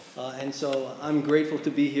And so I'm grateful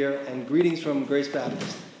to be here, and greetings from Grace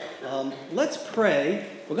Baptist. Let's pray.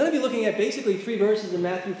 We're going to be looking at basically 3 verses in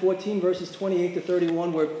Matthew 14, verses 28 to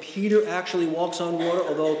 31, where Peter actually walks on water,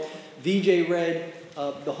 although VJ read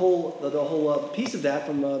the whole piece of that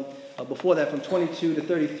from before that, from 22 to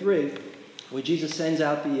 33, where Jesus sends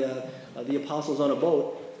out the apostles on a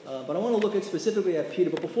boat. But I want to look at specifically at Peter.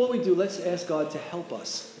 But before we do, let's ask God to help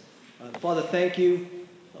us. Father, thank you,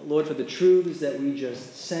 Lord, for the truths that we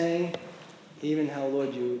just sang. Even how,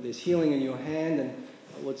 Lord, there's healing in your hand, and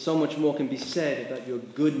Lord, so much more can be said about your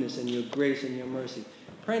goodness and your grace and your mercy.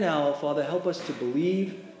 Pray now, Father, help us to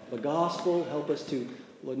believe the gospel. Help us to,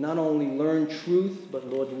 Lord, not only learn truth, but,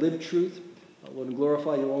 Lord, live truth. Lord, and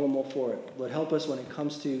glorify you all the more for it. Lord, help us when it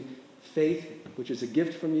comes to faith, which is a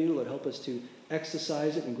gift from you. Lord, help us to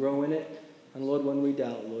exercise it and grow in it. And Lord, when we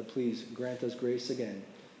doubt, Lord, please grant us grace again.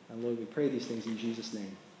 And Lord, we pray these things in Jesus'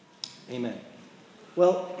 name. Amen.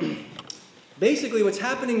 Well, basically what's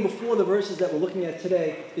happening before the verses that we're looking at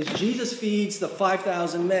today is Jesus feeds the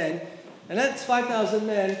 5,000 men. And that's 5,000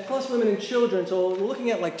 men plus women and children. So we're looking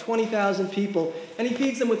at like 20,000 people. And he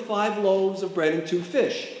feeds them with 5 loaves of bread and 2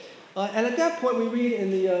 fish. And at that point, we read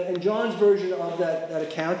in John's version of that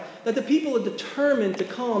account that the people are determined to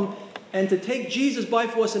come and to take Jesus by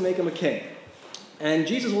force and make him a king. And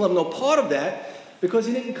Jesus will have no part of that because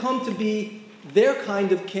he didn't come to be their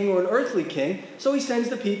kind of king or an earthly king, so he sends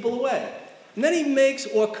the people away. And then he makes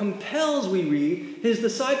or compels, we read, his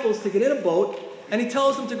disciples to get in a boat, and he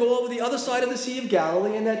tells them to go over the other side of the Sea of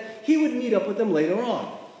Galilee and that he would meet up with them later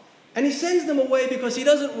on. And he sends them away because he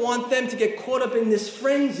doesn't want them to get caught up in this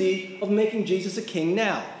frenzy of making Jesus a king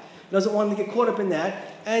now. He doesn't want them to get caught up in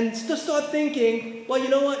that and to start thinking, well, you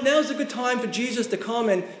know what, now's a good time for Jesus to come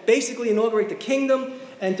and basically inaugurate the kingdom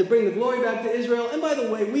and to bring the glory back to Israel. And by the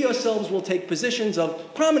way, we ourselves will take positions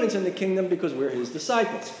of prominence in the kingdom because we're his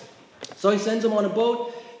disciples. So he sends them on a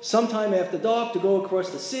boat sometime after dark to go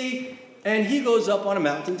across the sea, and he goes up on a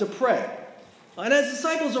mountain to pray. And as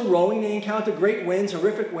disciples are rowing, they encounter great winds,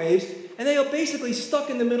 horrific waves, and they are basically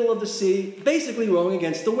stuck in the middle of the sea, basically rowing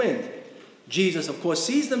against the wind. Jesus, of course,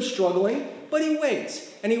 sees them struggling, but he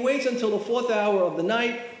waits. And he waits until the 4th hour of the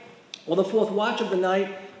night, or the 4th watch of the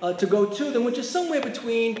night, to go to them, which is somewhere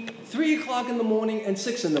between 3 o'clock in the morning and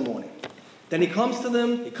 6 in the morning. Then he comes to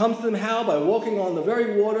them. He comes to them how? By walking on the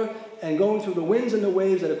very water and going through the winds and the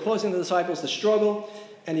waves that are causing the disciples to struggle.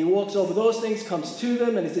 And he walks over those things, comes to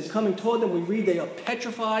them, and as he's coming toward them, we read they are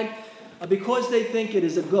petrified because they think it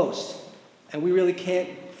is a ghost. And we really can't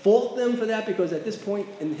fault them for that because at this point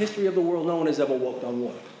in the history of the world, no one has ever walked on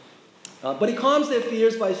water. But he calms their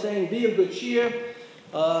fears by saying, "Be of good cheer.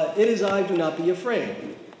 It is I, do not be afraid."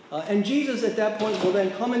 And Jesus at that point will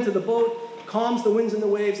then come into the boat, calms the winds and the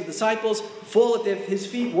waves. The disciples fall at his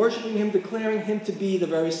feet, worshiping him, declaring him to be the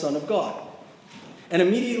very Son of God. And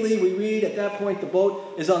immediately we read at that point the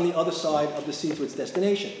boat is on the other side of the sea to its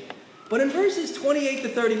destination. But in verses 28 to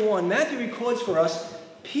 31, Matthew records for us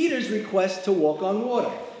Peter's request to walk on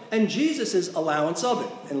water and Jesus' allowance of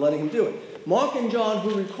it and letting him do it. Mark and John,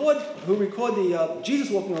 who record the Jesus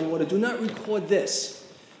walking on water, do not record this.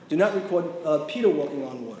 Do not record Peter walking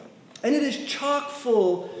on water. And it is chock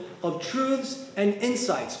full of truths and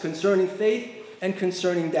insights concerning faith and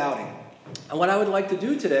concerning doubting. And what I would like to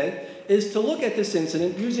do today is to look at this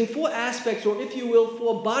incident using 4 aspects, or if you will,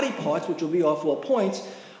 4 body parts, which will be our 4 points,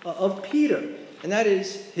 of Peter. And that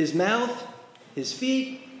is his mouth, his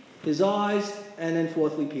feet, his eyes, and then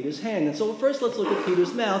fourthly, Peter's hand. And so first let's look at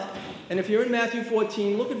Peter's mouth. And if you're in Matthew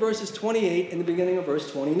 14, look at verses 28 and the beginning of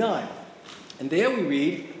verse 29. And there we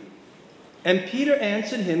read, "And Peter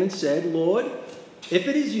answered him and said, 'Lord, if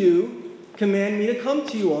it is you, command me to come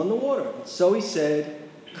to you on the water.' So he said,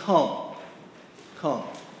 'Come.'" Come.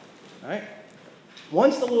 All right?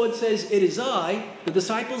 Once the Lord says, "It is I," the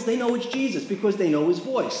disciples, they know it's Jesus because they know his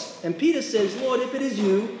voice. And Peter says, "Lord, if it is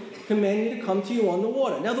you, command me to come to you on the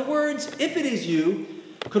water." Now the words, "if it is you,"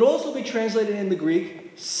 could also be translated in the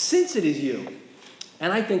Greek, "since it is you."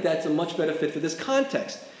 And I think that's a much better fit for this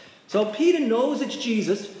context. So Peter knows it's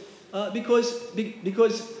Jesus because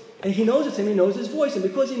and he knows it's him, he knows his voice. And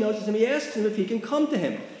because he knows it's him, he asks him if he can come to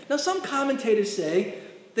him. Now some commentators say,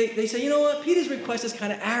 they say, you know what, Peter's request is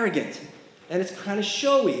kind of arrogant. And it's kind of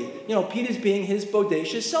showy. You know, Peter's being his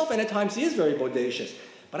bodacious self, and at times he is very bodacious.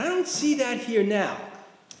 But I don't see that here now.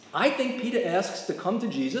 I think Peter asks to come to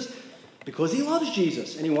Jesus because he loves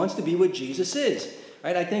Jesus, and he wants to be where Jesus is.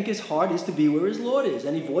 Right? I think his heart is to be where his Lord is,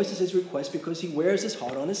 and he voices his request because he wears his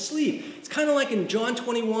heart on his sleeve. It's kind of like in John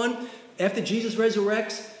 21, after Jesus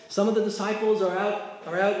resurrects, some of the disciples are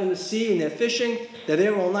out in the sea and they're fishing. They're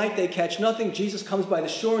there all night. They catch nothing. Jesus comes by the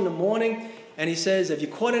shore in the morning, and he says, have you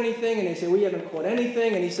caught anything? And they say, we haven't caught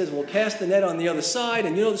anything. And he says, well, cast the net on the other side.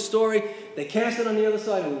 And you know the story. They cast it on the other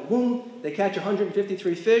side, and boom, they catch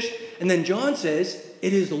 153 fish. And then John says,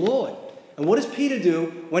 it is the Lord. And what does Peter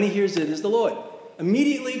do when he hears it is the Lord?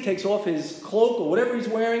 Immediately takes off his cloak or whatever he's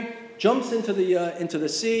wearing, jumps into the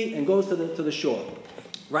sea, and goes to the shore.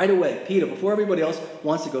 Right away, Peter, before everybody else,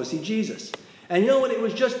 wants to go see Jesus. And you know what? It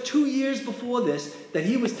was just 2 years before this that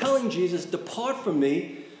he was telling Jesus, depart from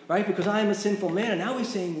me, right? Because I am a sinful man. And now he's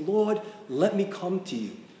saying, Lord, let me come to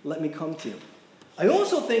you. Let me come to you. I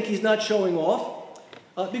also think he's not showing off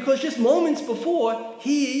because just moments before,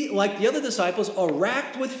 he, like the other disciples, are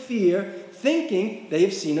racked with fear, thinking they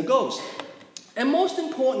have seen a ghost. And most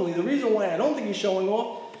importantly, the reason why I don't think he's showing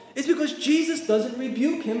off is because Jesus doesn't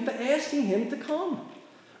rebuke him for asking him to come.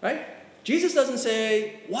 Right? Jesus doesn't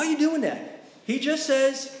say, why are you doing that? He just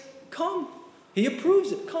says, come. He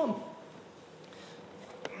approves it. Come.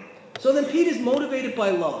 So then Peter's motivated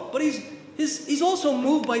by love. But he's also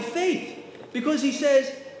moved by faith. Because he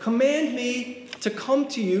says, command me to come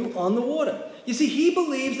to you on the water. You see, he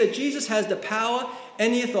believes that Jesus has the power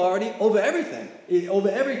and the authority over everything.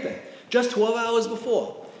 Just 12 hours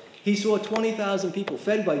before, he saw 20,000 people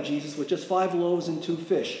fed by Jesus with just 5 loaves and 2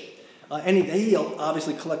 fish. And he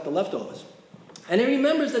obviously collect the leftovers. And he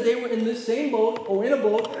remembers that they were in this same boat, or in a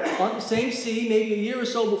boat, on the same sea, maybe a year or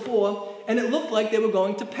so before, and it looked like they were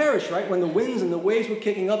going to perish, right? When the winds and the waves were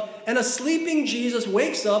kicking up, and a sleeping Jesus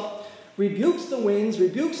wakes up, rebukes the winds,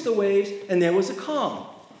 rebukes the waves, and there was a calm.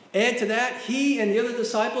 Add to that, he and the other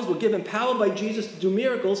disciples were given power by Jesus to do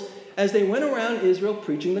miracles as they went around Israel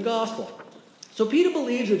preaching the gospel. So Peter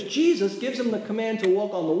believes if Jesus gives him the command to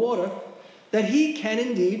walk on the water, that he can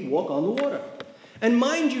indeed walk on the water. And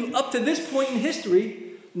mind you, up to this point in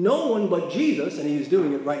history, no one but Jesus, and he's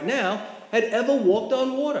doing it right now, had ever walked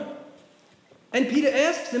on water. And Peter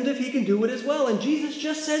asks him if he can do it as well. And Jesus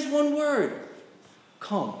just says one word,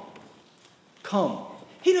 come. Come.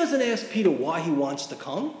 He doesn't ask Peter why he wants to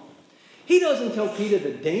come. He doesn't tell Peter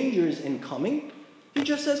the dangers in coming. He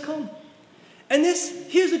just says come. And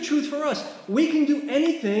here's the truth for us. We can do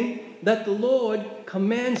anything that the Lord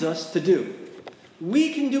commands us to do.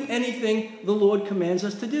 We can do anything the Lord commands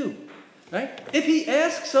us to do. Right? If he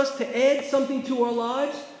asks us to add something to our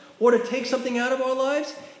lives or to take something out of our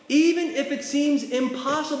lives, even if it seems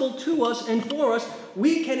impossible to us and for us,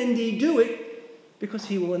 we can indeed do it because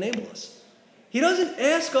he will enable us. He doesn't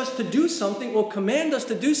ask us to do something or command us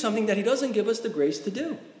to do something that he doesn't give us the grace to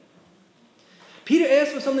do. Peter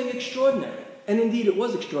asked for something extraordinary, and indeed it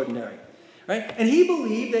was extraordinary. Right? And he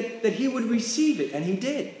believed that he would receive it, and he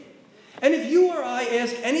did. And if you or I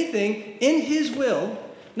ask anything in his will,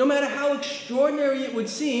 no matter how extraordinary it would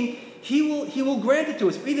seem, he will grant it to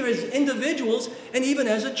us, either as individuals and even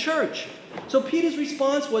as a church. So Peter's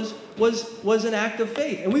response was an act of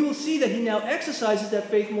faith. And we will see that he now exercises that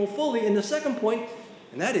faith more fully in the second point,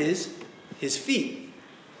 and that is his feet.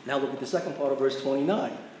 Now look at the second part of verse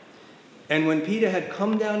 29. And when Peter had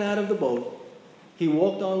come down out of the boat, he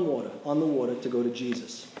walked on the water to go to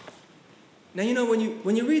Jesus. Now, you know,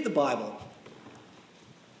 when you read the Bible,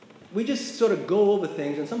 we just sort of go over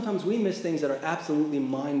things, and sometimes we miss things that are absolutely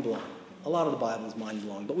mind-blowing. A lot of the Bible is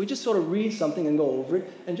mind-blowing, but we just sort of read something and go over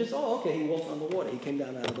it, and just, oh, okay, he walked on the water. He came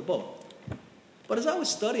down out of the boat. But as I was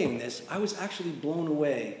studying this, I was actually blown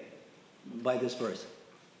away by this verse.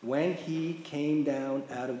 When he came down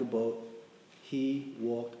out of the boat, he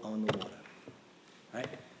walked on the water. Right?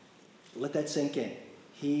 Let that sink in.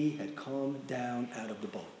 He had come down out of the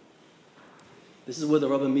boat. This is where the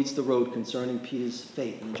rubber meets the road concerning Peter's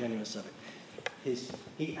faith and the genuineness of it.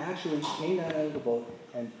 He actually came down out of the boat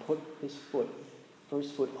and put his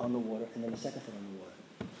first foot on the water, and then the second foot on the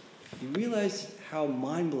water. You realize how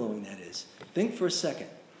mind-blowing that is? Think for a second.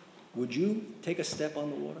 Would you take a step on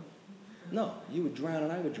the water? No, you would drown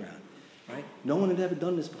and I would drown. Right? No one had ever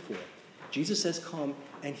done this before. Jesus says come,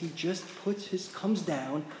 and he just comes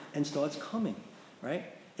down and starts coming. Right?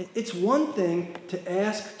 It's one thing to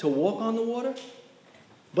ask to walk on the water,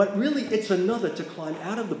 but really it's another to climb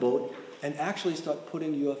out of the boat and actually start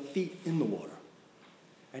putting your feet in the water.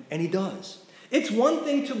 And he does. It's one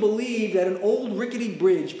thing to believe that an old rickety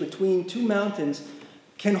bridge between two mountains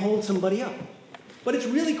can hold somebody up. But it's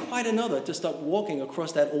really quite another to start walking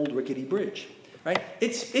across that old rickety bridge. Right?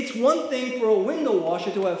 It's one thing for a window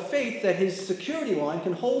washer to have faith that his security line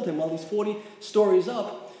can hold him while he's 40 stories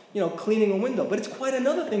up, cleaning a window. But it's quite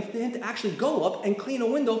another thing for him to actually go up and clean a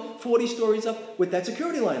window 40 stories up with that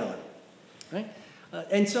security line on. Right?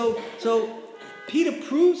 And so Peter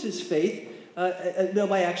proves his faith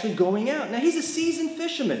by actually going out. Now, he's a seasoned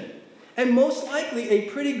fisherman and most likely a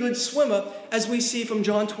pretty good swimmer, as we see from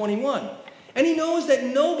John 21. And he knows that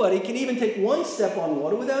nobody can even take one step on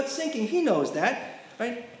water without sinking. He knows that,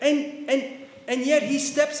 right? And yet he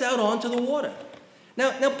steps out onto the water.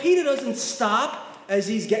 Now Peter doesn't stop as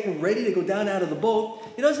he's getting ready to go down out of the boat.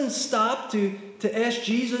 He doesn't stop to ask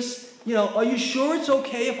Jesus, are you sure it's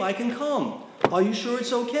okay if I can come? Are you sure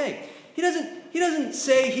it's okay? He doesn't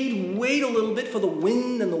say he'd wait a little bit for the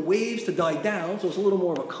wind and the waves to die down, so it's a little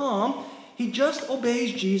more of a calm. He just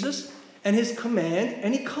obeys Jesus and his command,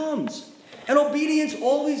 and he comes. And obedience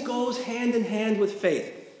always goes hand in hand with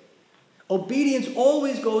faith. Obedience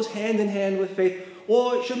always goes hand in hand with faith.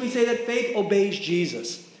 Or should we say that faith obeys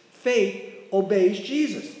Jesus? Faith obeys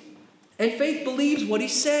Jesus. And faith believes what he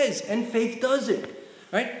says, and faith does it.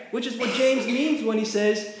 Right? Which is what James means when he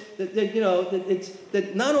says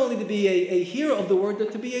that not only to be a hearer of the word,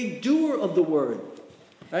 but to be a doer of the word.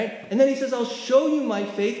 Right? And then he says, I'll show you my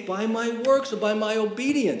faith by my works or by my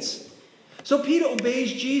obedience. So Peter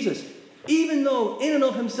obeys Jesus, even though in and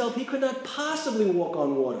of himself he could not possibly walk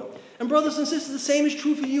on water. And brothers and sisters, the same is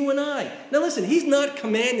true for you and I. Now listen, he's not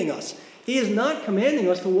commanding us. He is not commanding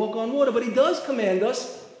us to walk on water, but he does command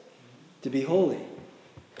us to be holy.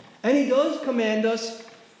 And he does command us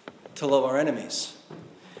to love our enemies.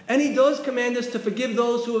 And he does command us to forgive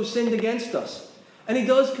those who have sinned against us. And he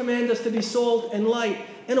does command us to be salt and light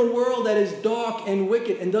in a world that is dark and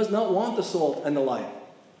wicked and does not want the salt and the light.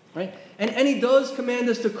 Right? And he does command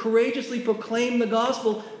us to courageously proclaim the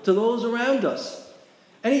gospel to those around us.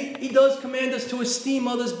 And he does command us to esteem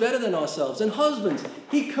others better than ourselves. And husbands,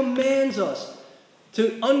 he commands us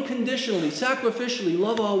to unconditionally, sacrificially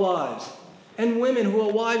love our wives. And women who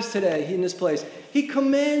are wives today in this place, he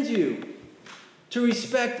commands you to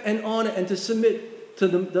respect and honor and to submit to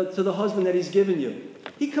the husband that he's given you.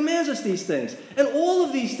 He commands us these things. And all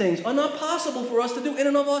of these things are not possible for us to do in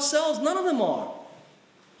and of ourselves. None of them are.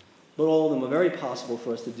 But all of them are very possible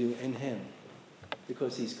for us to do in him,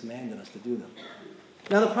 because he's commanded us to do them.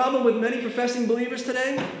 Now, the problem with many professing believers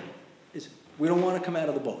today is we don't want to come out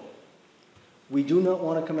of the boat. We do not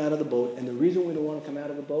want to come out of the boat, and the reason we don't want to come out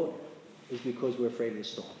of the boat is because we're afraid of the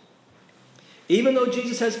storm. Even though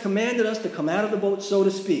Jesus has commanded us to come out of the boat, so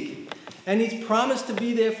to speak, and he's promised to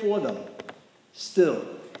be there for them, still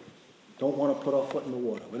don't want to put our foot in the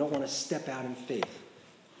water. We don't want to step out in faith.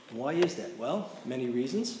 And why is that? Well, many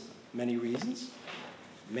reasons.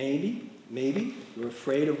 Maybe we're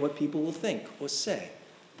afraid of what people will think or say.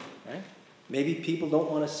 Right? Maybe people don't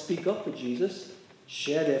want to speak up for Jesus,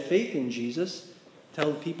 share their faith in Jesus,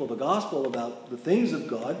 tell people the gospel about the things of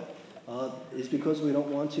God, is because we don't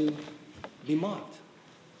want to be mocked,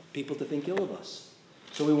 people to think ill of us.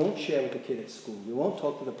 So we won't share with the kid at school. We won't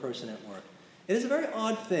talk to the person at work. It is a very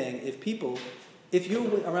odd thing if you're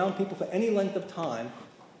around people for any length of time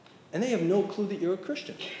and they have no clue that you're a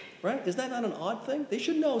Christian. Right? Is that not an odd thing? They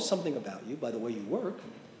should know something about you by the way you work,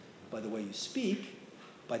 by the way you speak,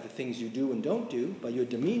 by the things you do and don't do, by your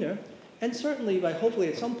demeanor, and certainly by hopefully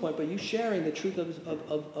at some point by you sharing the truth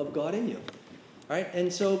of God in you. Right?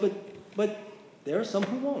 And so, but there are some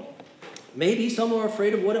who won't. Maybe some are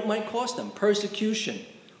afraid of what it might cost them. Persecution,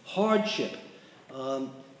 hardship,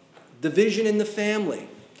 division in the family.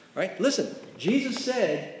 Right? Listen, Jesus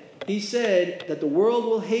said, he said that the world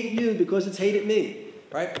will hate you because it's hated me.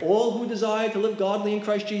 Right? All who desire to live godly in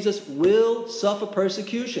Christ Jesus will suffer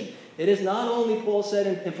persecution. It is not only, Paul said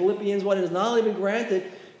in Philippians 1, it is not only been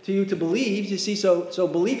granted to you to believe. You see, so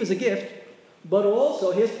belief is a gift, but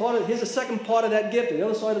also here's a second part of that gift, the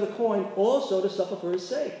other side of the coin, also to suffer for his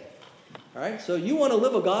sake. All right? So you want to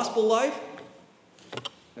live a gospel life,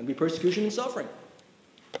 and be persecution and suffering.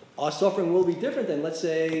 Our suffering will be different than, let's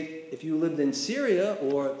say, if you lived in Syria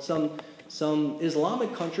or some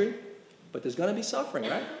Islamic country. But there's going to be suffering,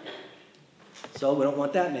 right? So we don't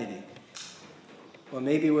want that maybe. Or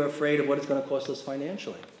maybe we're afraid of what it's going to cost us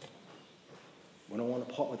financially. We don't want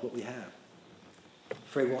to part with what we have.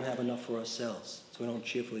 Afraid we won't have enough for ourselves, so we don't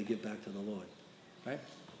cheerfully give back to the Lord. Right?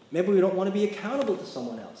 Maybe we don't want to be accountable to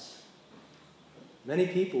someone else. Many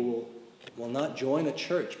people will not join a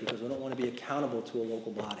church because we don't want to be accountable to a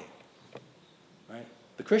local body. Right?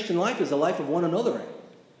 The Christian life is a life of one another.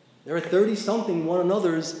 There are 30-something one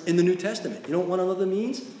another's in the New Testament. You know what one another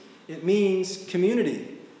means? It means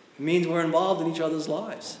community. It means we're involved in each other's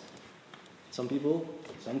lives. Some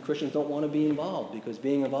Christians don't want to be involved because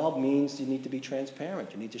being involved means you need to be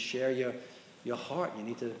transparent. You need to share your heart. You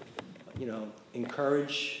need to,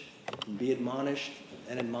 encourage and be admonished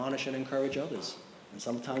and admonish and encourage others. And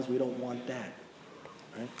sometimes we don't want that.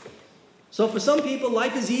 Right? So for some people,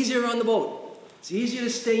 life is easier on the boat. It's easier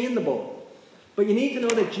to stay in the boat. But you need to know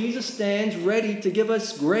that Jesus stands ready to give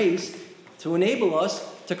us grace to enable us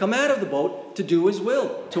to come out of the boat, to do his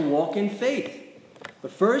will, to walk in faith.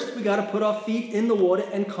 But first, we got to put our feet in the water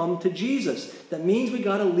and come to Jesus. That means we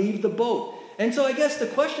got to leave the boat. And so I guess the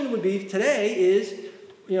question would be today is,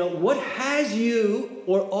 what has you,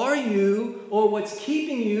 or are you, or what's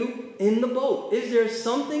keeping you in the boat? Is there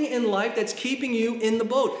something in life that's keeping you in the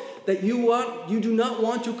boat that you do not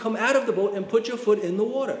want to come out of the boat and put your foot in the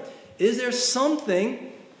water? Is there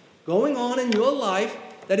something going on in your life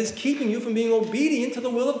that is keeping you from being obedient to the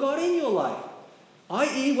will of God in your life?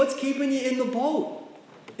 I.e., what's keeping you in the boat?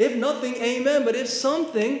 If nothing, amen. But if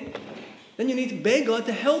something, then you need to beg God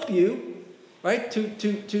to help you, right?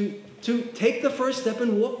 To take the first step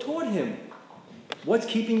and walk toward him. What's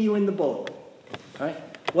keeping you in the boat? All right?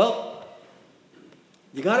 Well,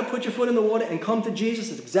 you got to put your foot in the water and come to Jesus.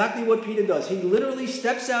 It's exactly what Peter does. He literally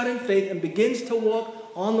steps out in faith and begins to walk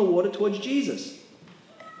on the water towards Jesus.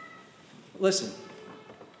 Listen,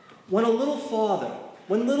 when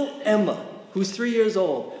little Emma, who's 3 years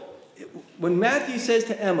old, when Matthew says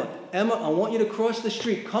to Emma, I want you to cross the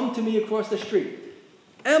street. Come to me across the street.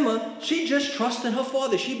 Emma, she just trusts in her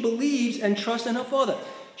father. She believes and trusts in her father.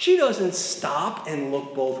 She doesn't stop and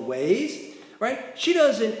look both ways, right? She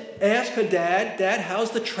doesn't ask her Dad,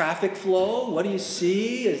 how's the traffic flow? What do you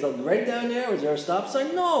see? Is the red down there? Is there a stop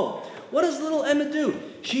sign? No. What does little Emma do?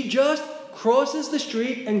 She just crosses the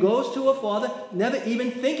street and goes to her father, never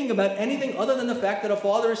even thinking about anything other than the fact that her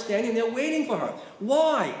father is standing there waiting for her.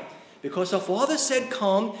 Why? Because her father said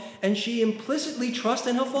come, and she implicitly trusts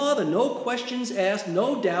in her father. No questions asked,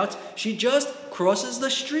 no doubts. She just crosses the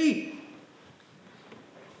street.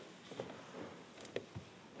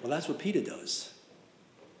 Well, that's what Peter does.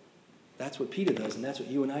 That's what Peter does, and that's what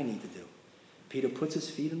you and I need to do. Peter puts his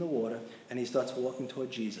feet in the water, and he starts walking toward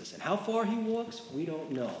Jesus. And how far he walks, we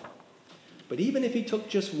don't know. But even if he took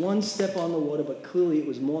just one step on the water, but clearly it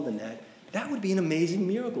was more than that, that would be an amazing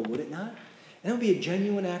miracle, would it not? And it would be a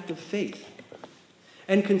genuine act of faith.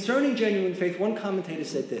 And concerning genuine faith, one commentator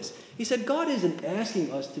said this. He said, God isn't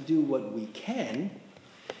asking us to do what we can.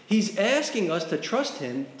 He's asking us to trust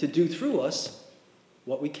him to do through us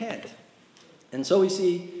what we can't. And so we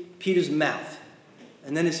see Peter's mouth,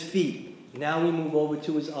 and then his feet. Now we move over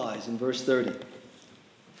to his eyes in verse 30.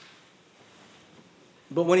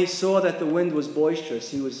 But when he saw that the wind was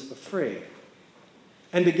boisterous, he was afraid.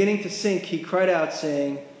 And beginning to sink, he cried out,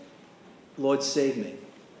 saying, Lord, save me.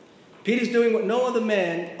 Peter's doing what no other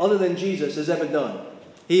man other than Jesus has ever done.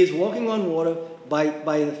 He is walking on water by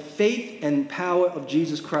the faith and power of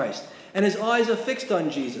Jesus Christ. And his eyes are fixed on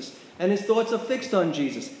Jesus. And his thoughts are fixed on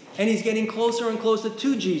Jesus. And he's getting closer and closer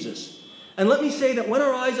to Jesus. And let me say that when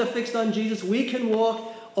our eyes are fixed on Jesus, we can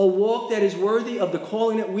walk a walk that is worthy of the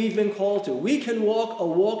calling that we've been called to. We can walk a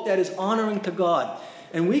walk that is honoring to God.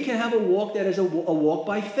 And we can have a walk that is a walk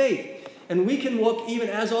by faith. And we can walk even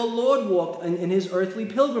as our Lord walked in his earthly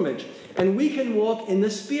pilgrimage. And we can walk in the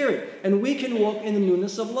Spirit. And we can walk in the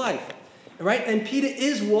newness of life. Right? And Peter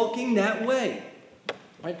is walking that way.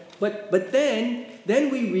 Right? But then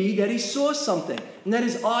we read that he saw something. And that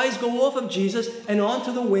his eyes go off of Jesus and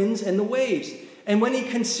onto the winds and the waves. And when he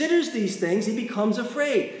considers these things, he becomes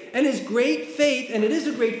afraid. And his great faith, and it is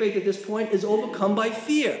a great faith at this point, is overcome by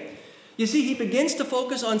fear. You see, he begins to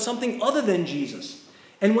focus on something other than Jesus.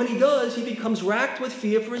 And when he does, he becomes racked with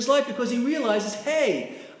fear for his life because he realizes,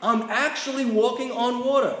 hey, I'm actually walking on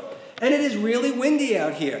water. And it is really windy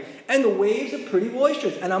out here. And the waves are pretty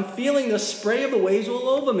boisterous. And I'm feeling the spray of the waves all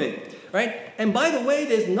over me. Right? And by the way,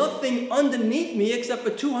 there's nothing underneath me except for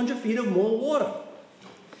 200 feet of more water.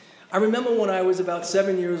 I remember when I was about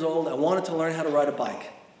 7 years old, I wanted to learn how to ride a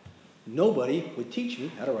bike. Nobody would teach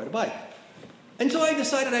me how to ride a bike. And so I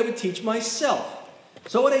decided I would teach myself.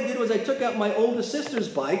 So what I did was I took out my older sister's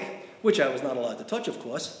bike, which I was not allowed to touch, of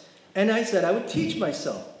course, and I said I would teach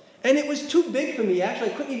myself. And it was too big for me,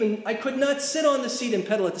 actually. I could not sit on the seat and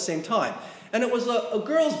pedal at the same time. And it was a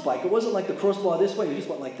girl's bike. It wasn't like the crossbar this way. You just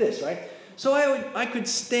went like this, right? So I could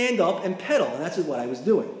stand up and pedal, and that's what I was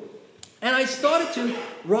doing. And I started to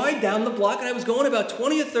ride down the block, and I was going about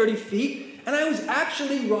 20 or 30 feet, and I was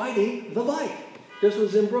actually riding the bike. This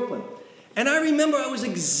was in Brooklyn. And I remember I was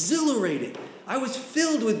exhilarated. I was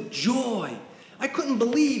filled with joy. I couldn't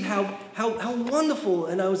believe how wonderful,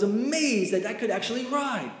 and I was amazed that I could actually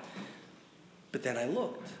ride. But then I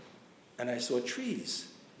looked, and I saw trees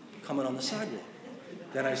coming on the sidewalk.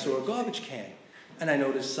 Then I saw a garbage can, and I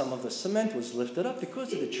noticed some of the cement was lifted up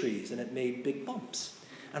because of the trees, and it made big bumps.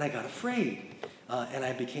 And I got afraid, and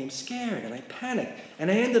I became scared, and I panicked. And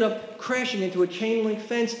I ended up crashing into a chain-link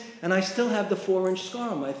fence, and I still have the 4-inch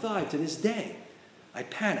scar on my thigh to this day. I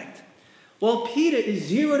panicked. Well, Peter is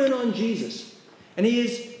zeroed in on Jesus, and he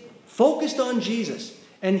is focused on Jesus.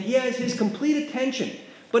 And he has his complete attention.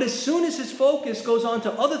 But as soon as his focus goes on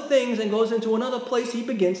to other things and goes into another place, he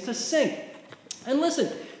begins to sink. And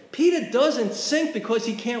listen, Peter doesn't sink because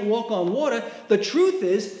he can't walk on water. The truth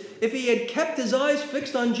is, if he had kept his eyes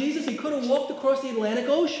fixed on Jesus, he could have walked across the Atlantic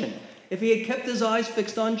Ocean. If he had kept his eyes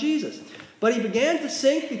fixed on Jesus. But he began to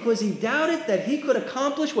sink because he doubted that he could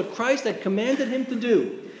accomplish what Christ had commanded him to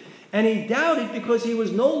do. And he doubted because he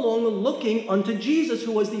was no longer looking unto Jesus,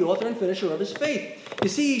 who was the author and finisher of his faith. You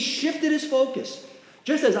see, he shifted his focus.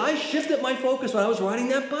 Just as I shifted my focus when I was riding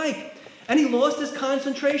that bike. And he lost his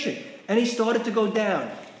concentration. And he started to go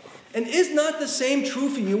down. And is not the same true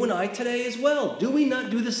for you and I today as well? Do we not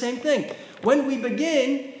do the same thing? When we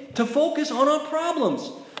begin to focus on our problems,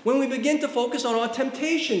 when we begin to focus on our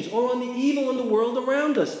temptations or on the evil in the world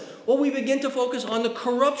around us, or we begin to focus on the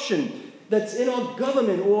corruption that's in our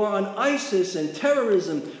government, or on ISIS and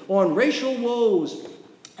terrorism, or on racial woes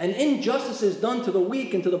and injustices done to the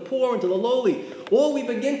weak and to the poor and to the lowly, or we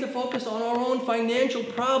begin to focus on our own financial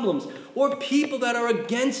problems or people that are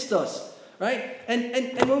against us, right?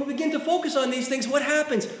 And when we begin to focus on these things, what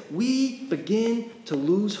happens? We begin to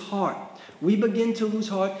lose heart. We begin to lose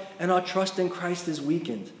heart, and our trust in Christ is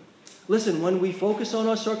weakened. Listen, when we focus on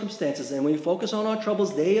our circumstances and we focus on our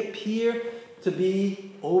troubles, they appear to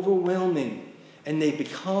be overwhelming, and they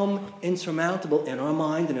become insurmountable in our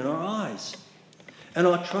mind and in our eyes. And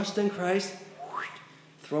our trust in Christ,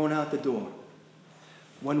 thrown out the door.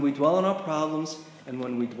 When we dwell on our problems, and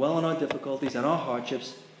when we dwell on our difficulties and our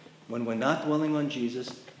hardships, when we're not dwelling on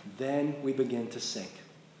Jesus, then we begin to sink.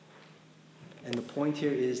 And the point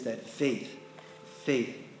here is that faith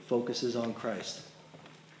focuses on Christ.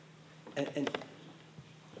 And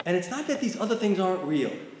it's not that these other things aren't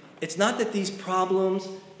real. It's not that these problems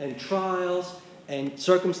and trials and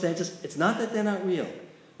circumstances, it's not that they're not real,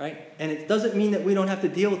 right? And it doesn't mean that we don't have to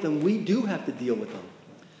deal with them. We do have to deal with them,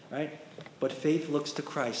 right? But faith looks to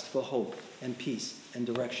Christ for hope and peace and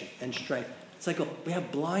direction and strength. It's like we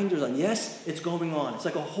have blinders on. Yes, it's going on. It's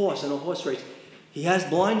like a horse in a horse race. He has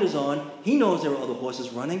blinders on. He knows there are other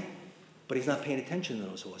horses running, but he's not paying attention to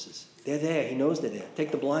those horses. They're there. He knows they're there.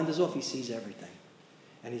 Take the blinders off, he sees everything.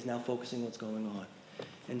 And he's now focusing on what's going on.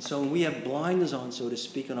 And so when we have blinders on, so to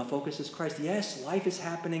speak, and our focus is Christ, yes, life is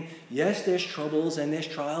happening. Yes, there's troubles and there's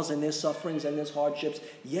trials and there's sufferings and there's hardships.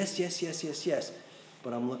 Yes.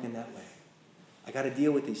 But I'm looking that way. I got to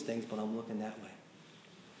deal with these things, but I'm looking that way.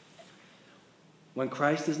 When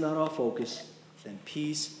Christ is not our focus, then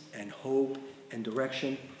peace and hope and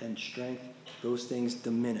direction and strength, those things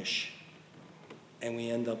diminish. And we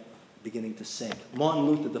end up beginning to sink. Martin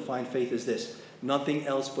Luther defined faith as this: nothing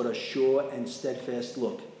else but a sure and steadfast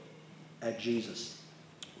look at Jesus.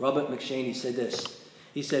 Robert McShaney said this.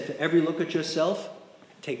 He said, for every look at yourself,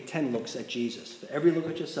 take 10 looks at Jesus. For every look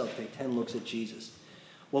at yourself, take 10 looks at Jesus.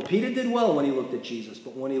 Well, Peter did well when he looked at Jesus,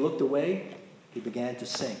 but when he looked away, he began to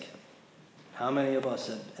sink. How many of us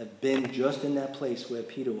have been just in that place where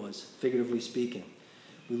Peter was, figuratively speaking?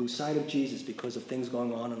 We lose sight of Jesus because of things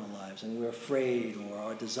going on in our lives, and we're afraid, or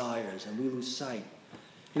our desires, and we lose sight.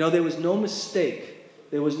 You know, there was no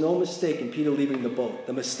mistake. There was no mistake in Peter leaving the boat.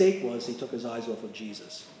 The mistake was he took his eyes off of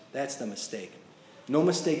Jesus. That's the mistake. No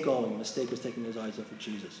mistake going. The mistake was taking his eyes off of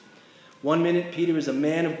Jesus. 1 minute, Peter is a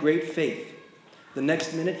man of great faith. The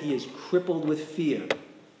next minute, he is crippled with fear.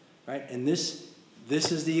 Right? And this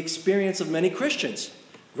is the experience of many Christians.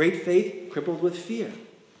 Great faith crippled with fear.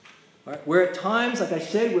 Right? Where at times, like I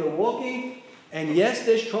said, we're walking, and yes,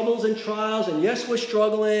 there's troubles and trials, and yes, we're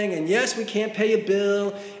struggling, and yes, we can't pay a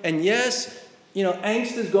bill, and yes,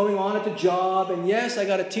 angst is going on at the job, and yes, I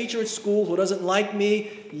got a teacher at school who doesn't like me.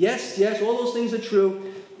 Yes, all those things are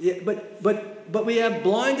true. Yeah, but we have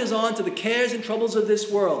blinders on to the cares and troubles of this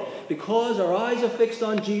world because our eyes are fixed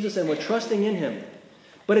on Jesus and we're trusting in him.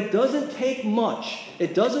 But it doesn't take much.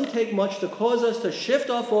 It doesn't take much to cause us to shift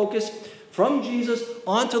our focus from Jesus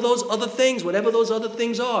onto those other things, whatever those other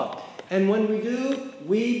things are. And when we do,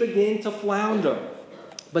 we begin to flounder.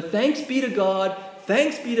 But thanks be to God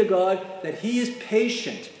that he is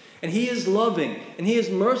patient and he is loving and he is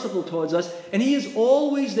merciful towards us and he is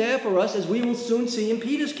always there for us, as we will soon see in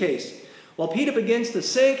Peter's case. While Peter begins to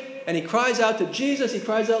sink and he cries out to Jesus, he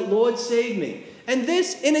cries out, Lord, save me. And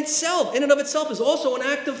this in and of itself, is also an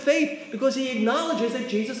act of faith because he acknowledges that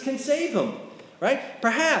Jesus can save him. Right?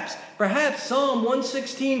 Perhaps Psalm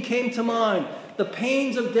 116 came to mind. The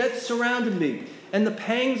pains of death surrounded me, and the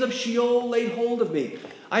pangs of Sheol laid hold of me.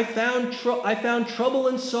 I found trouble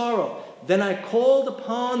and sorrow. Then I called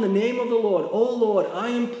upon the name of the Lord. O Lord, I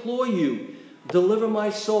implore you, deliver my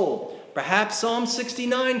soul. Perhaps Psalm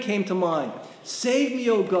 69 came to mind. Save me,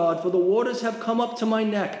 O God, for the waters have come up to my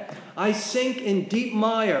neck. I sink in deep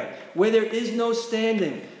mire where there is no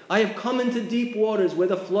standing. I have come into deep waters where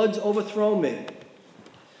the floods overthrow me.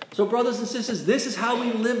 So brothers and sisters, this is how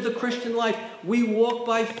we live the Christian life. We walk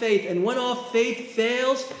by faith. And when our faith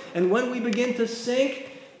fails, and when we begin to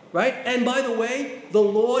sink, right? And by the way, the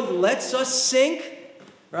Lord lets us sink,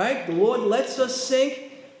 right? The Lord lets us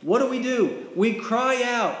sink. What do? We cry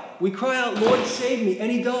out. We cry out, Lord, save me.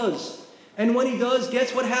 And He does. And when He does,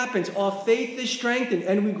 guess what happens? Our faith is strengthened,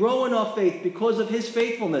 and we grow in our faith because of His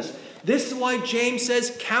faithfulness. This is why James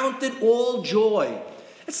says, count it all joy.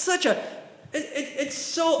 It's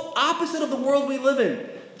so opposite of the world we live in.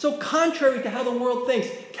 So contrary to how the world thinks.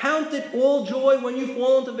 Count it all joy when you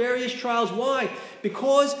fall into various trials. Why?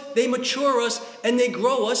 Because they mature us and they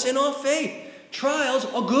grow us in our faith. Trials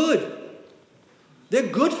are good. They're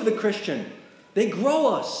good for the Christian. They grow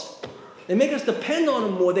us. They make us depend on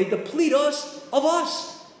them more. They deplete us of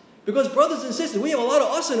us. Because brothers and sisters, we have a lot of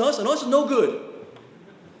us in us, and us is no good.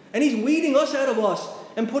 And He's weeding us out of us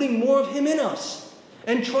and putting more of Him in us.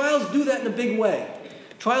 And trials do that in a big way.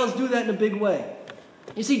 Trials do that in a big way.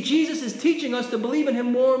 You see, Jesus is teaching us to believe in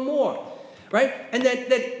Him more and more, right? And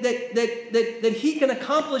that He can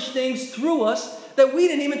accomplish things through us that we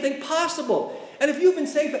didn't even think possible. And if you've been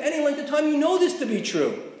saved for any length of time, you know this to be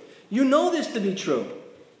true. You know this to be true,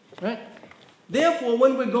 right? Therefore,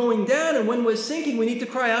 when we're going down and when we're sinking, we need to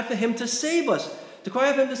cry out for Him to save us. To cry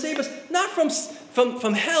out for Him to save us, not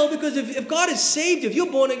from hell, because if God has saved you, if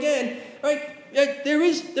you're born again, right? There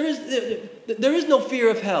is no fear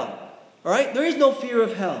of hell. All right? There is no fear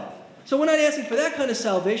of hell. So we're not asking for that kind of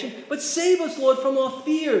salvation, but save us, Lord, from our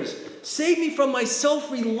fears. Save me from my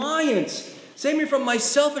self-reliance. Save me from my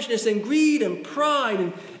selfishness and greed and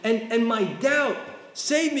pride and my doubt.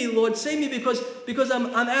 Save me, Lord. Save me because I'm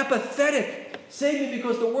apathetic. Save me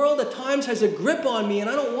because the world at times has a grip on me and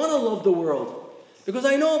I don't want to love the world. Because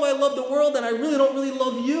I know if I love the world, then I really don't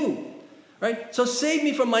love you. Right? So save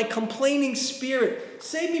me from my complaining spirit.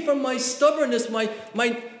 Save me from my stubbornness, my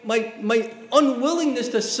unwillingness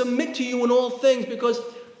to submit to you in all things. Because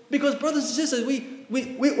brothers and sisters,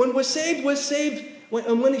 when we're saved, we're saved.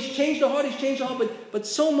 When He's changed our heart, He's changed our heart. But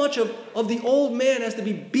so much of the old man has to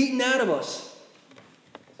be beaten out of us.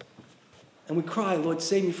 And we cry, Lord,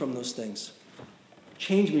 save me from those things.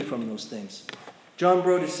 Change me from those things. John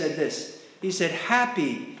Broder said this. He said,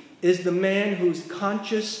 happy is the man whose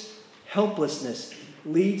conscious helplessness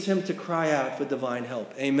leads him to cry out for divine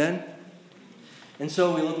help. Amen? And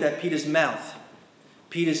so we looked at Peter's mouth,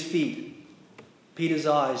 Peter's feet, Peter's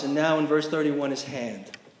eyes, and now in verse 31, his hand.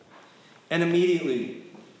 And immediately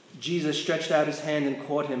Jesus stretched out His hand and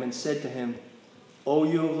caught him and said to him, O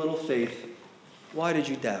you of little faith, why did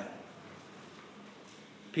you doubt?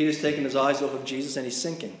 Peter's taken his eyes off of Jesus and he's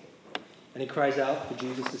sinking. And he cries out for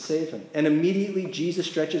Jesus to save him. And immediately Jesus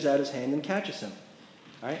stretches out His hand and catches him.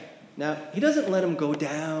 All right? Now, He doesn't let him go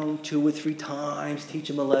down 2 or 3 times, teach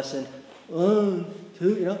him a lesson. 1,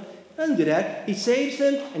 2, He doesn't do that. He saves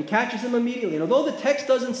him and catches him immediately. And although the text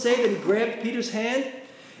doesn't say that He grabbed Peter's hand,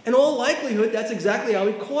 in all likelihood, that's exactly how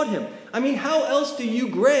He caught him. I mean, how else do you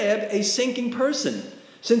grab a sinking person?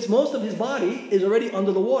 Since most of his body is already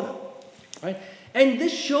under the water. Right? And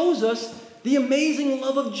this shows us the amazing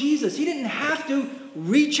love of Jesus. He didn't have to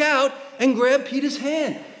reach out and grab Peter's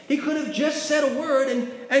hand. He could have just said a word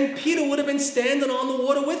and Peter would have been standing on the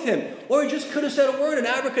water with him. Or he just could have said a word and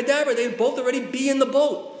abracadabra, they'd both already be in the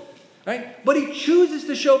boat. Right? But He chooses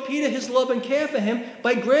to show Peter His love and care for him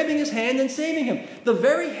by grabbing his hand and saving him. The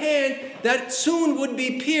very hand that soon would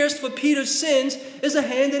be pierced for Peter's sins is a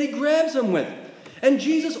hand that He grabs him with. And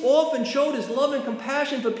Jesus often showed His love and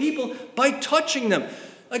compassion for people by touching them.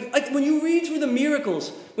 Like when you read through the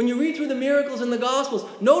miracles, in the Gospels,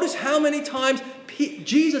 notice how many times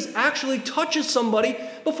Jesus actually touches somebody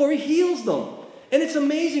before He heals them. And it's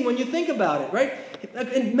amazing when you think about it, right?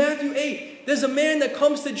 In Matthew 8, there's a man that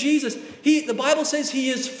comes to Jesus. The Bible says he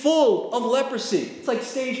is full of leprosy. It's like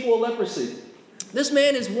stage 4 leprosy. This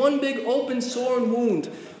man is one big open sore and wound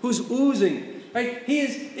who's oozing. Right?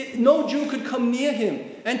 No Jew could come near him.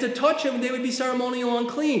 And to touch him, they would be ceremonial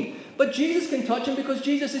unclean. But Jesus can touch him because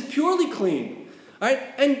Jesus is purely clean. Right?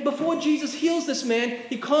 And before Jesus heals this man,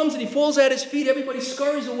 He comes and He falls at His feet. Everybody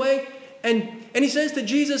scurries away. And He says to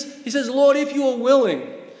Jesus, He says, Lord, if you are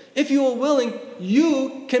willing,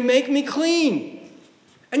 you can make me clean.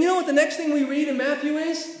 And you know what the next thing we read in Matthew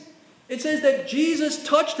is? It says that Jesus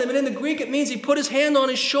touched him. And in the Greek, it means He put His hand on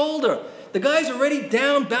his shoulder. The guy's already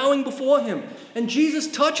down, bowing before Him. And Jesus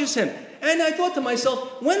touches him. And I thought to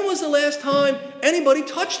myself, when was the last time anybody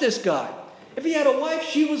touched this guy? If he had a wife,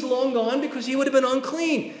 she was long gone because he would have been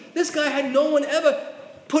unclean. This guy had no one ever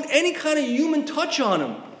put any kind of human touch on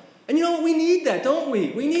him. And you know what? We need that, don't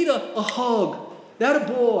we? We need a hug. That a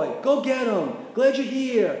boy. Go get him. Glad you're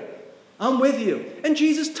here. I'm with you. And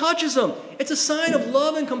Jesus touches him. It's a sign of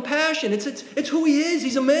love and compassion. It's who he is.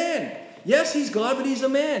 He's a man. Yes, he's God, but he's a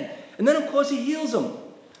man. And then, of course, he heals him.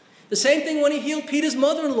 The same thing when he healed Peter's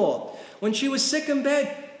mother-in-law. When she was sick in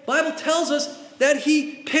bed, the Bible tells us that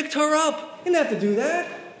he picked her up. He didn't have to do that.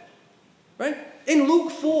 Right? In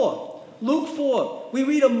Luke 4, we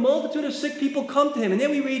read a multitude of sick people come to him. And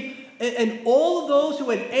then we read, and all of those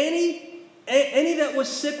who had any that was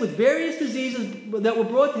sick with various diseases that were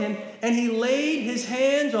brought to him, and he laid his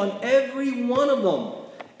hands on every one of them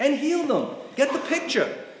and healed them. Get the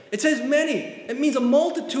picture. It says many. It means a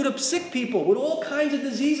multitude of sick people with all kinds of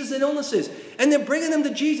diseases and illnesses. And they're bringing them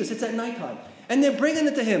to Jesus. It's at nighttime. And they're bringing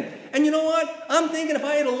it to him. And you know what? I'm thinking if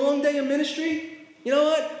I had a long day of ministry, you know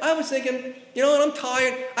what? I was thinking, you know what? I'm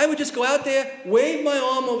tired. I would just go out there, wave my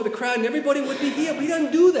arm over the crowd, and everybody would be healed. But he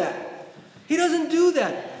doesn't do that. He doesn't do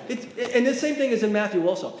that. And the same thing is in Matthew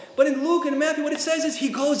also. But in Luke and in Matthew, what it says is he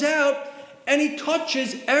goes out and he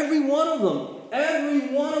touches every one of them.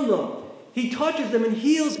 Every one of them. He touches them and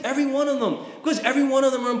heals every one of them. Because every one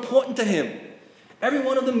of them are important to him. Every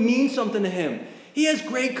one of them means something to him. He has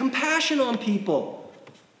great compassion on people.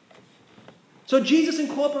 So Jesus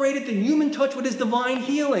incorporated the human touch with his divine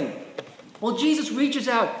healing. Well, Jesus reaches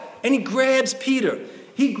out and he grabs Peter.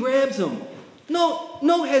 He grabs him.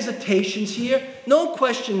 No hesitations here. No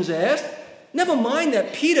questions asked. Never mind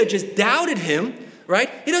that Peter just doubted him, right?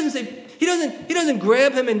 He doesn't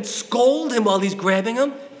grab him and scold him while he's grabbing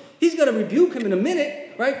him. He's going to rebuke him in a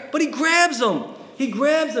minute, right? But he grabs him. He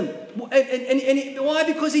grabs him. Why?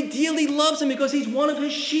 Because he dearly loves him, because he's one of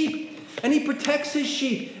his sheep. And he protects his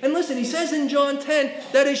sheep. And listen, he says in John 10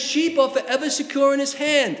 that his sheep are forever secure in his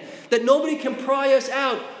hand, that nobody can pry us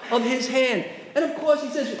out of his hand. And of course, he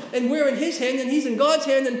says, and we're in his hand, and he's in God's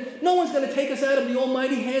hand, and no one's going to take us out of the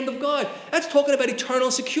almighty hand of God. That's talking about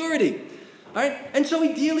eternal security. All right? And so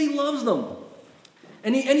he dearly loves them.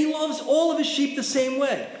 And he loves all of his sheep the same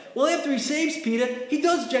way. Well, after he saves Peter, he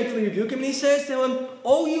does gently rebuke him, and he says to him,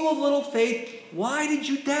 "O you of little faith, why did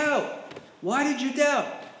you doubt? Why did you doubt?"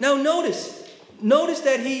 Now notice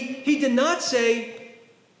that he did not say,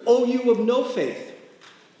 "O you of no faith."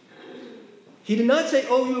 He did not say,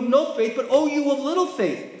 "Oh, you have no faith," but "Oh, you of little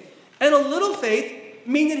faith." And a little faith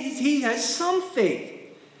means that he has some faith.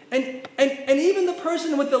 And even the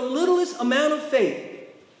person with the littlest amount of faith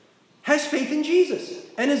has faith in Jesus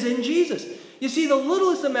and is in Jesus. You see, the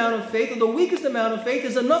littlest amount of faith, or the weakest amount of faith,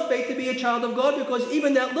 is enough faith to be a child of God, because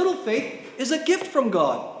even that little faith is a gift from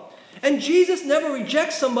God. And Jesus never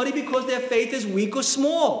rejects somebody because their faith is weak or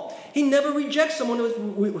small. He never rejects someone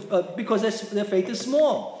because their faith is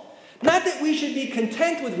small. Not that we should be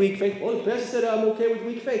content with weak faith. Well, the pastor said I'm okay with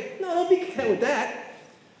weak faith. No, don't be content with that.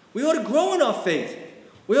 We ought to grow in our faith.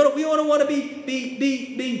 We ought to want to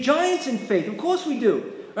be giants in faith. Of course we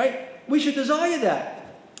do, right? We should desire that.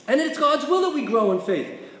 And it's God's will that we grow in faith.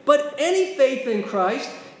 But any faith in Christ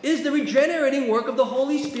is the regenerating work of the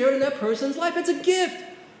Holy Spirit in that person's life. It's a gift.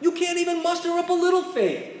 You can't even muster up a little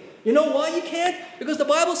faith. You know why you can't? Because the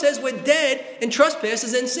Bible says we're dead in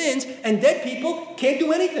trespasses and sins, and dead people can't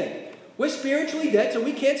do anything. We're spiritually dead, so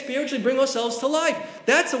we can't spiritually bring ourselves to life.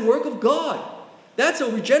 That's a work of God. That's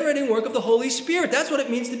a regenerating work of the Holy Spirit. That's what it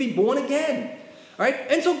means to be born again. All right?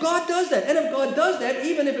 And so God does that. And if God does that,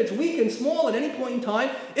 even if it's weak and small at any point in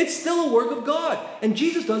time, it's still a work of God. And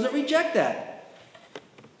Jesus doesn't reject that.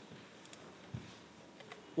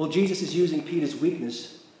 Well, Jesus is using Peter's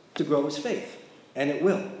weakness to grow his faith. And it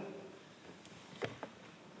will.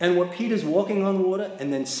 And what Peter's walking on water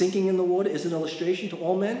and then sinking in the water is an illustration to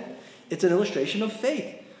all men. It's an illustration of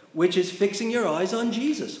faith, which is fixing your eyes on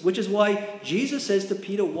Jesus, which is why Jesus says to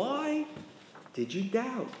Peter, "Why did you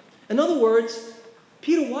doubt?" In other words,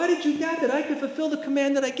 Peter, why did you doubt that I could fulfill the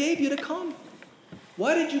command that I gave you to come?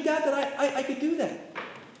 Why did you doubt that I could do that?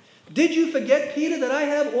 Did you forget, Peter, that I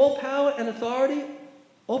have all power and authority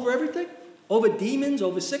over everything? Over demons,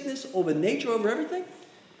 over sickness, over nature, over everything?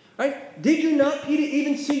 Right? Did you not, Peter,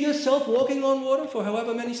 even see yourself walking on water for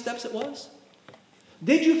however many steps it was?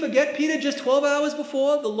 Did you forget, Peter, just 12 hours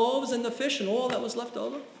before, the loaves and the fish and all that was left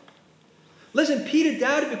over? Listen, Peter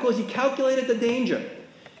doubted because he calculated the danger.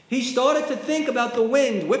 He started to think about the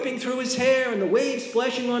wind whipping through his hair and the waves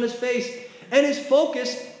splashing on his face, and his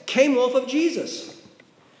focus came off of Jesus.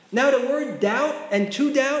 Now, the word doubt and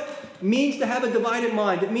to doubt means to have a divided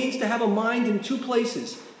mind. It means to have a mind in two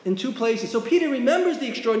places. So Peter remembers the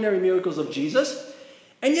extraordinary miracles of Jesus,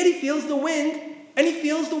 and yet he feels the wind, and he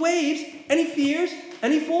feels the waves, and he fears,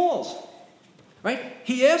 and he falls. Right?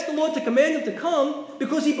 He asked the Lord to command him to come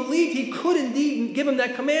because he believed he could indeed give him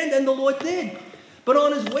that command, and the Lord did. But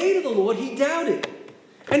on his way to the Lord, he doubted,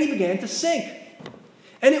 and he began to sink.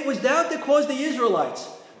 And it was doubt that caused the Israelites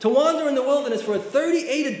to wander in the wilderness for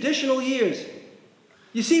 38 additional years.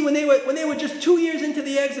 You see, when they were just 2 years into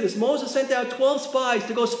the Exodus, Moses sent out 12 spies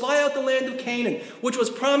to go spy out the land of Canaan, which was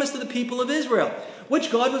promised to the people of Israel,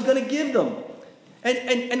 which God was going to give them.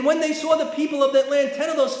 And when they saw the people of that land, 10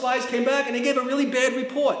 of those spies came back and they gave a really bad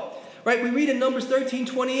report. Right? We read in Numbers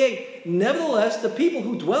 13:28, nevertheless, the people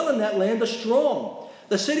who dwell in that land are strong.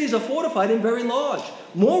 The cities are fortified and very large.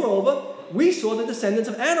 Moreover, we saw the descendants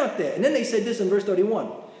of Anak there. And then they said this in verse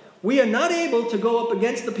 31, we are not able to go up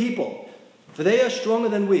against the people, for they are stronger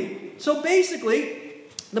than we. So basically,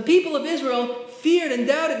 the people of Israel feared and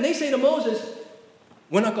doubted, and they say to Moses,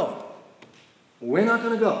 we're not going. We're not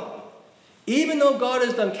going to go. Even though God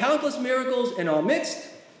has done countless miracles in our midst,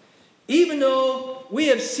 even though we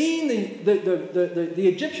have seen the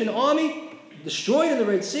Egyptian army destroyed in the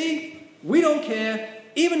Red Sea, we don't care.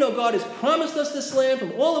 Even though God has promised us this land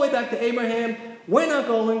from all the way back to Abraham, we're not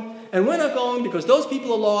going. And we're not going because those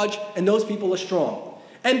people are large and those people are strong.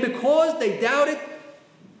 And because they doubted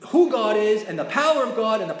who God is and the power of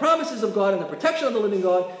God and the promises of God and the protection of the living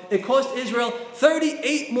God, it cost Israel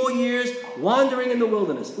 38 more years wandering in the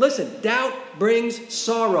wilderness. Listen, doubt brings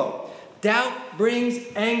sorrow. Doubt brings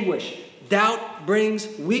anguish. Doubt brings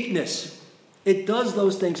weakness. It does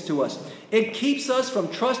those things to us. It keeps us from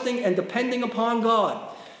trusting and depending upon God.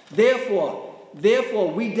 Therefore,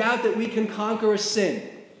 we doubt that we can conquer a sin.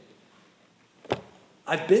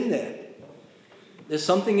 I've been there. There's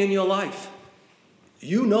something in your life.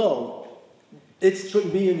 You know it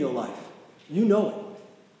shouldn't be in your life. You know it.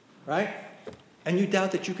 Right? And you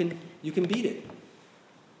doubt that you can beat it.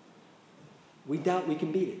 We doubt we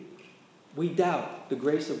can beat it. We doubt the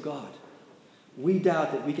grace of God. We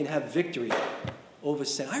doubt that we can have victory over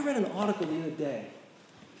sin. I read an article the other day.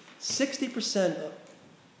 60% of,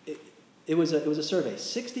 it was a survey.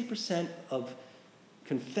 60% of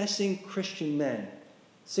confessing Christian men,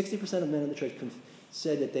 60% of men in the church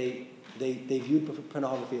said that they viewed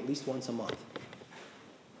pornography at least once a month.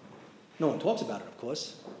 No one talks about it, of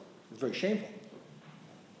course. It's very shameful.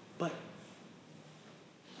 But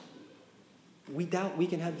we doubt we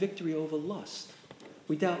can have victory over lust.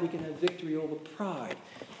 We doubt we can have victory over pride.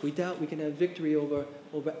 We doubt we can have victory over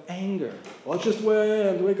anger. Well, that's just the way I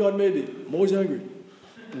am, the way God made me. I'm always angry.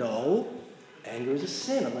 No, anger is a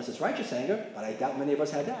sin, unless it's righteous anger, but I doubt many of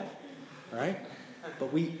us had that. All right?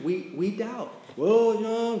 But we doubt. Well, you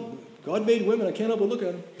know, God made women, I can't help but look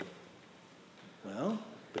at them. Well,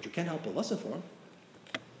 but you can't help but listen for them.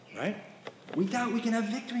 Right? We doubt we can have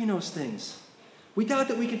victory in those things. We doubt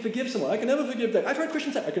that we can forgive someone. I can never forgive that. I've heard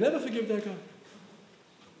Christians say, I can never forgive that guy.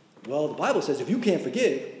 Well, the Bible says if you can't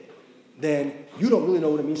forgive, then you don't really know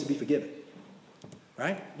what it means to be forgiven.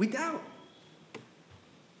 Right? We doubt.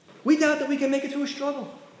 We doubt that we can make it through a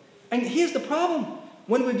struggle. And here's the problem.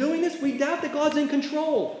 When we're doing this, we doubt that God's in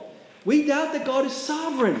control. We doubt that God is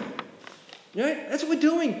sovereign. Right? That's what we're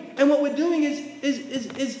doing. And what we're doing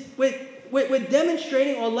is we're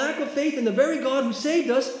demonstrating our lack of faith in the very God who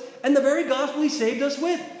saved us and the very gospel he saved us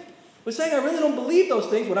with. We're saying, I really don't believe those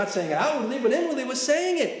things. We're not saying it outwardly, but inwardly we're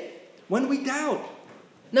saying it when we doubt.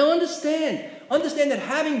 Now understand that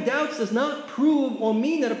having doubts does not prove or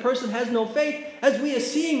mean that a person has no faith, as we are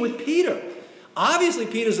seeing with Peter. Obviously,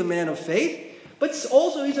 Peter's a man of faith, but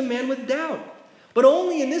also he's a man with doubt. But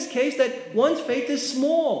only in this case that one's faith is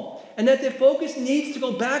small and that their focus needs to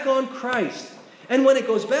go back on Christ. And when it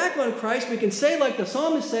goes back on Christ, we can say like the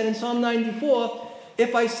psalmist said in Psalm 94,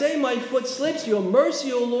 if I say my foot slips, your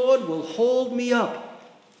mercy, O Lord, will hold me up.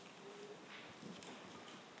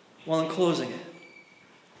 Well, in closing,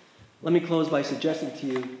 let me close by suggesting to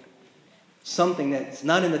you something that's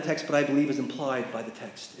not in the text, but I believe is implied by the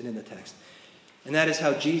text and in the text. And that is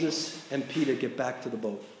how Jesus and Peter get back to the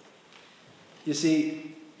boat. You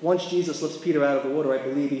see, once Jesus lifts Peter out of the water, I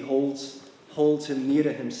believe he holds him near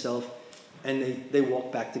to himself, and they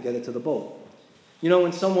walk back together to the boat. You know,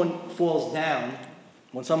 when someone falls down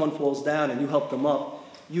and you help them up,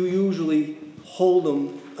 you usually hold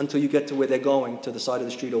them until you get to where they're going, to the side of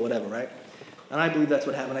the street or whatever, right? And I believe that's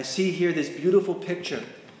what happened. I see here this beautiful picture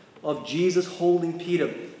of Jesus holding Peter,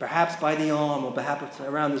 perhaps by the arm or perhaps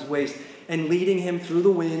around his waist, and leading him through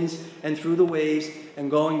the winds and through the waves and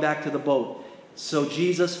going back to the boat. So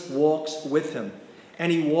Jesus walks with him,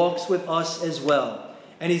 and he walks with us as well.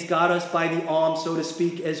 And he's got us by the arm, so to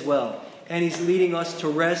speak, as well. And he's leading us to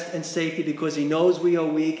rest and safety because he knows we are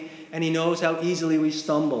weak and he knows how easily we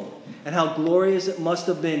stumble and how glorious it must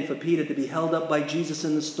have been for Peter to be held up by Jesus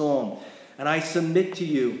in the storm. And I submit to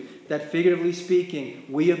you that, figuratively speaking,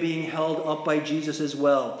 we are being held up by Jesus as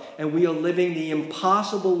well. And we are living the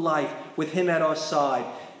impossible life with him at our side.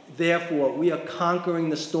 Therefore, we are conquering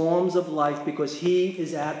the storms of life because he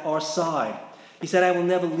is at our side. He said, I will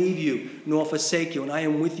never leave you nor forsake you, and I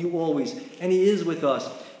am with you always. And he is with us.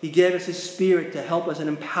 He gave us his Spirit to help us and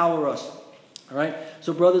empower us. All right?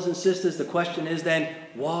 So, brothers and sisters, the question is then,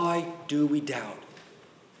 why do we doubt?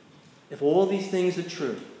 If all these things are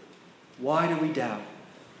true, why do we doubt?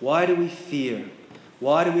 Why do we fear?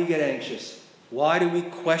 Why do we get anxious? Why do we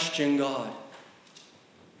question God?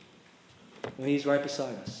 When he's right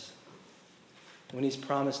beside us. When he's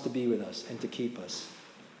promised to be with us and to keep us.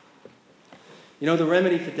 You know, the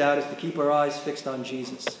remedy for doubt is to keep our eyes fixed on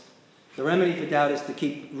Jesus. The remedy for doubt is to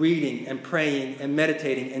keep reading and praying and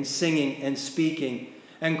meditating and singing and speaking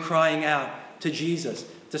and crying out to Jesus.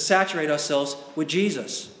 To saturate ourselves with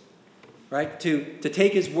Jesus. Right? To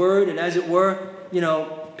take his word and, as it were,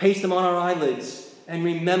 paste them on our eyelids and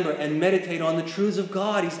remember and meditate on the truths of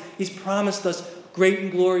God. He's promised us great and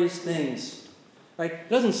glorious things. Right? He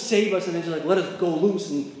doesn't save us and then just let us go loose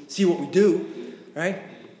and see what we do. Right?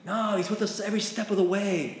 No, he's with us every step of the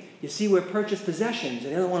way. You see, we're purchased possessions,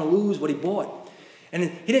 and he doesn't want to lose what he bought. And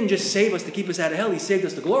he didn't just save us to keep us out of hell. He saved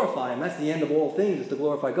us to glorify him. That's the end of all things, is to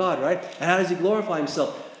glorify God, right? And how does he glorify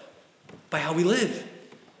himself? By how we live.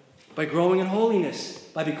 By growing in holiness.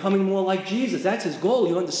 By becoming more like Jesus. That's his goal.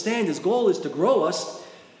 You understand, his goal is to grow us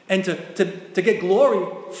and to get glory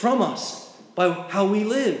from us by how we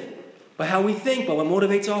live, by how we think, by what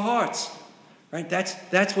motivates our hearts. Right?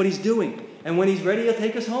 That's what he's doing. And when he's ready, he'll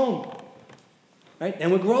take us home. Right?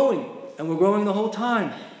 And we're growing. And we're growing the whole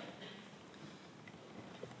time.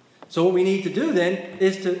 So what we need to do then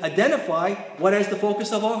is to identify what is the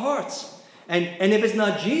focus of our hearts. And if it's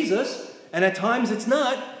not Jesus, and at times it's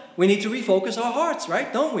not, we need to refocus our hearts,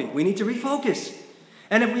 right? Don't we? We need to refocus.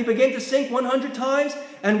 And if we begin to sink 100 times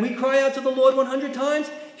and we cry out to the Lord 100 times,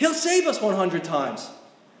 he'll save us 100 times.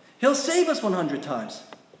 He'll save us 100 times.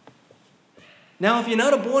 Now, if you're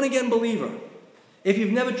not a born-again believer, if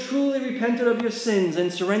you've never truly repented of your sins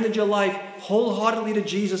and surrendered your life wholeheartedly to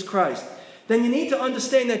Jesus Christ, then you need to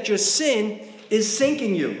understand that your sin is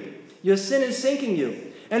sinking you. Your sin is sinking you.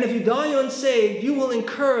 And if you die unsaved, you will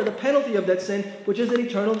incur the penalty of that sin, which is an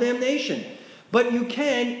eternal damnation. But you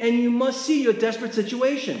can and you must see your desperate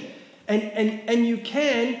situation. And you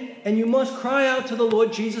can and you must cry out to the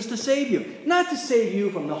Lord Jesus to save you. Not to save you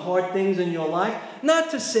from the hard things in your life.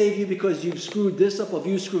 Not to save you because you've screwed this up or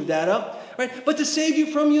you screwed that up. Right? But to save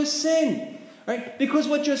you from your sin. Right? Because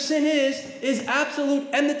what your sin is absolute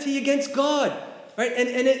enmity against God. Right? And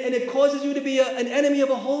it causes you to be an enemy of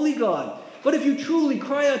a holy God. But if you truly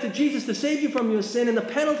cry out to Jesus to save you from your sin and the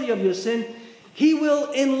penalty of your sin, he will,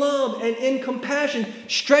 in love and in compassion,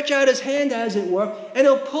 stretch out his hand, as it were, and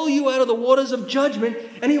he'll pull you out of the waters of judgment,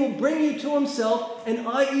 and he will bring you to himself, and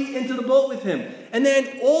i.e. into the boat with him. And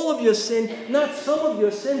then all of your sin, not some of your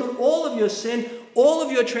sin, but all of your sin, all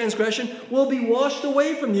of your transgression will be washed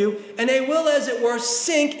away from you, and they will, as it were,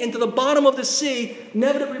 sink into the bottom of the sea,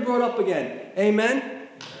 never to be brought up again. Amen?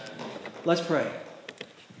 Let's pray.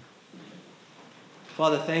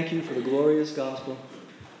 Father, thank you for the glorious gospel.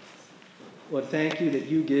 Lord, thank you that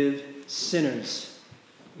you give sinners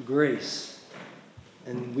grace,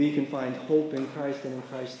 and we can find hope in Christ and in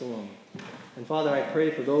Christ alone. And Father, I pray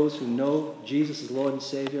for those who know Jesus as Lord and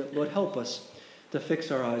Savior. Lord, help us to fix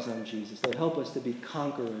our eyes on Jesus. Lord, help us to be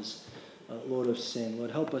conquerors, Lord, of sin.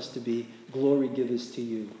 Lord, help us to be glory givers to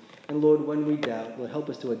you. And Lord, when we doubt, Lord, help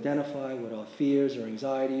us to identify what our fears or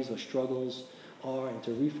anxieties or struggles are and to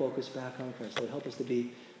refocus back on Christ. Lord, help us to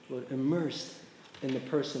be, Lord, immersed in the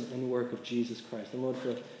person and work of Jesus Christ. And Lord,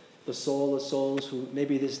 for the souls who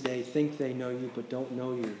maybe this day think they know you but don't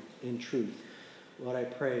know you in truth, Lord, I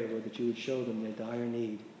pray, Lord, that you would show them their dire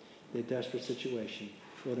need, their desperate situation,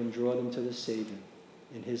 Lord, and draw them to the Savior.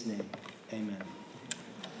 In his name, amen.